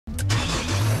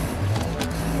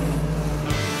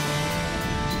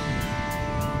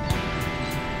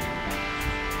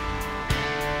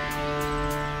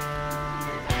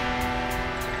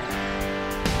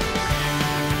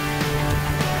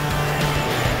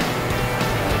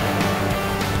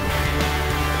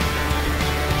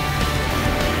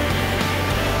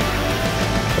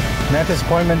Mount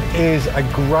Disappointment is a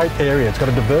great area. It's got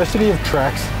a diversity of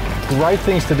tracks, great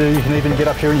things to do. You can even get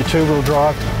up here in your two-wheel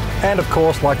drive. And of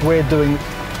course, like we're doing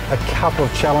a couple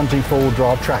of challenging four-wheel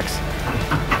drive tracks.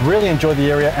 Really enjoy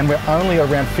the area, and we're only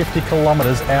around 50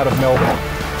 kilometres out of Melbourne.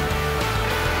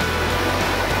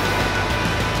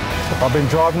 I've been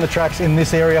driving the tracks in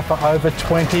this area for over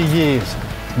 20 years.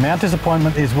 Mount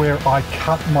Disappointment is where I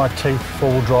cut my teeth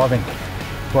four-wheel driving,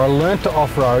 where I learned to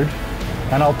off-road,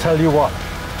 and I'll tell you what,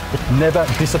 it never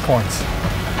disappoints.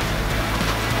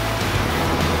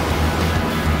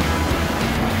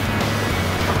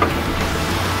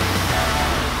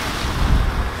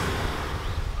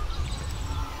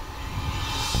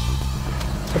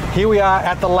 Here we are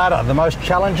at the ladder, the most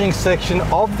challenging section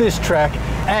of this track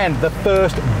and the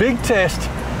first big test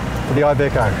for the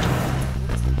Iveco.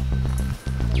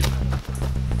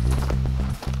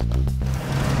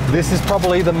 This is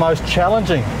probably the most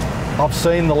challenging I've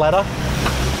seen the ladder.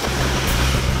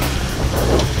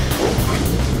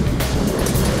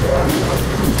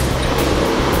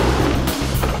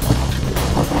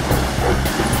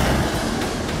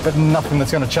 But nothing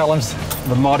that's going to challenge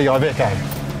the mighty Iveco.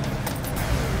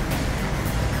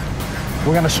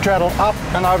 We're going to straddle up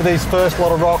and over these first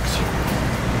lot of rocks.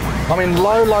 I'm in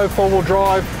low four-wheel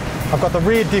drive. I've got the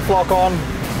rear diff lock on.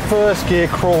 First gear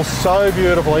crawls so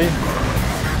beautifully.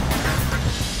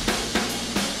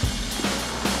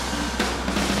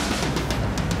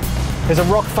 There's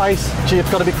a rock face. Gee,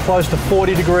 it's got to be close to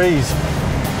 40 degrees.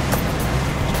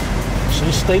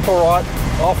 She's steep, all right.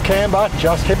 Off camber,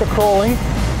 just keep it crawling.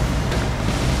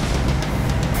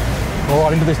 All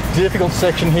right, into this difficult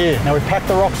section here. Now we pack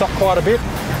the rocks up quite a bit.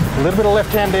 A little bit of left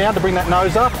hand down to bring that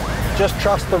nose up. Just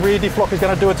trust the rear diff lock is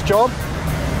going to do its job.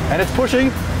 And it's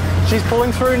pushing. She's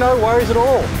pulling through, no worries at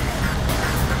all.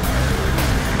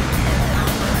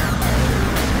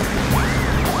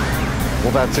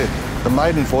 Well, that's it. The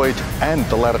maiden voyage and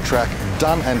the ladder track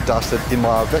done and dusted in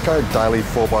my Iveco Daily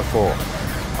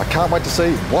 4x4. I can't wait to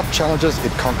see what challenges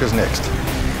it conquers next.